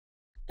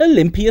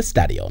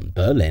Olympiastadion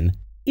Berlin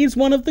is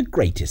one of the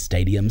greatest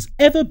stadiums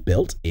ever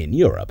built in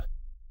Europe.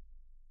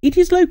 It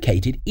is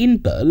located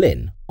in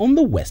Berlin on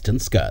the western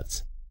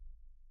skirts.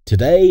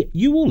 Today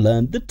you will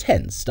learn the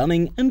 10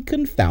 stunning and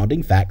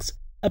confounding facts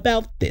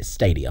about this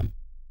stadium.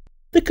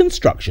 The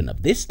construction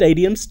of this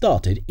stadium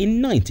started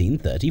in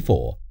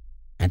 1934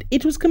 and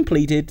it was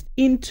completed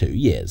in 2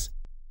 years.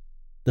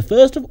 The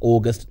 1st of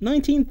August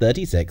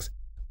 1936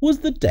 was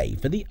the day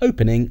for the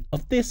opening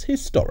of this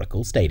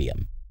historical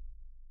stadium.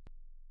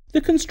 The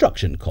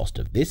construction cost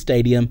of this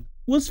stadium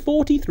was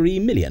 43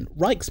 million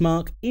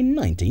Reichsmark in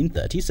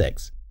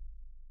 1936.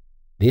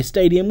 This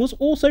stadium was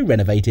also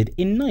renovated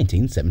in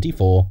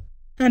 1974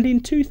 and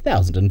in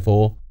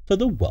 2004 for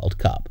the World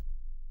Cup.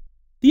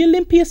 The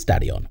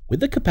Olympiastadion,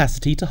 with the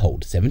capacity to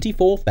hold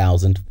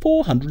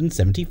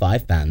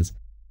 74,475 fans,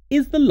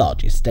 is the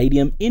largest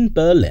stadium in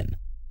Berlin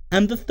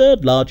and the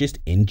 3rd largest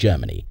in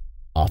Germany,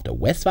 after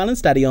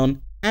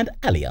Westfalenstadion and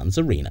Allianz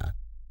Arena.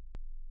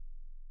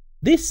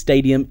 This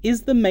stadium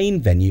is the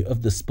main venue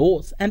of the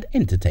sports and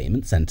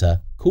entertainment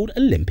centre called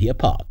Olympia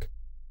Park.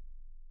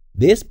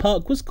 This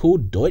park was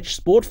called Deutsche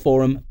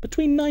Sportforum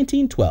between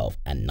 1912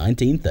 and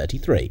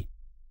 1933.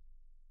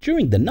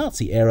 During the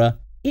Nazi era,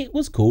 it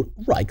was called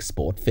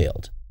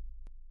Reichssportfield.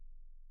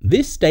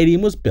 This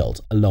stadium was built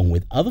along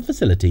with other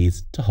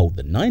facilities to hold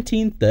the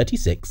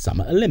 1936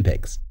 Summer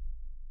Olympics,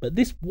 but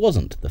this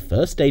wasn't the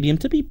first stadium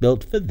to be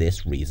built for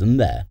this reason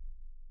there.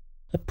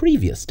 A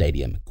previous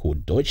stadium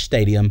called Deutsch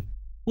Stadium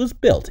was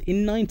built in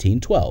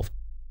 1912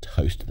 to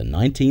host the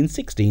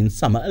 1916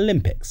 Summer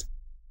Olympics,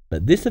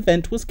 but this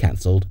event was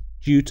cancelled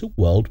due to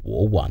World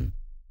War I.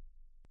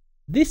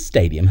 This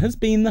stadium has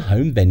been the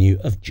home venue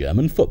of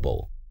German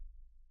football.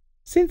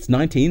 Since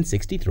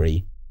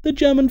 1963, the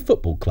German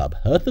football club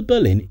Hertha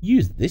Berlin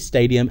used this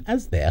stadium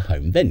as their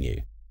home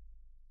venue.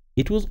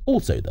 It was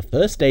also the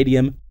first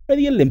stadium where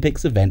the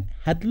Olympics event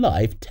had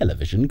live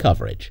television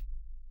coverage.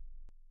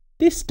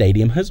 This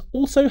stadium has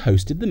also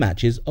hosted the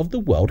matches of the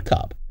World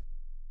Cup,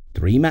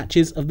 3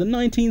 matches of the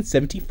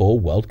 1974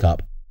 World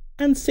Cup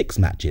and 6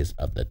 matches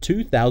of the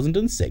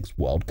 2006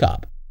 World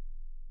Cup.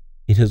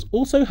 It has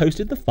also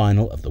hosted the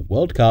final of the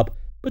World Cup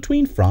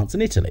between France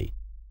and Italy,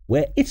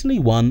 where Italy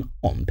won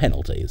on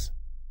penalties.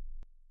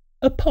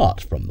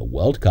 Apart from the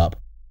World Cup,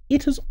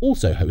 it has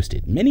also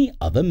hosted many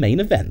other main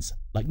events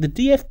like the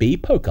DFB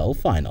Pokal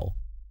final,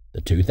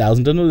 the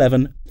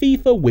 2011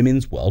 FIFA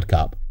Women's World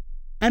Cup,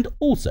 and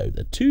also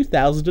the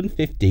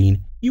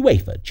 2015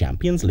 UEFA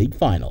Champions League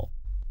final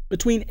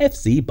between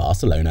FC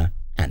Barcelona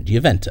and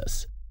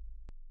Juventus.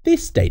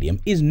 This stadium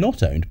is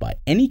not owned by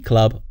any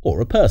club or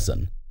a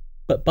person,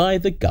 but by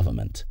the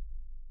government.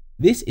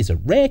 This is a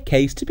rare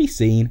case to be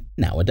seen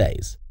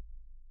nowadays.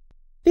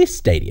 This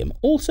stadium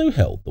also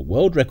held the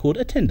world record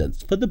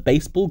attendance for the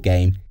baseball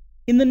game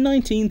in the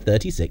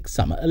 1936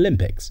 Summer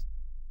Olympics,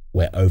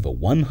 where over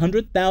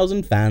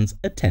 100,000 fans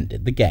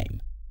attended the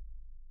game.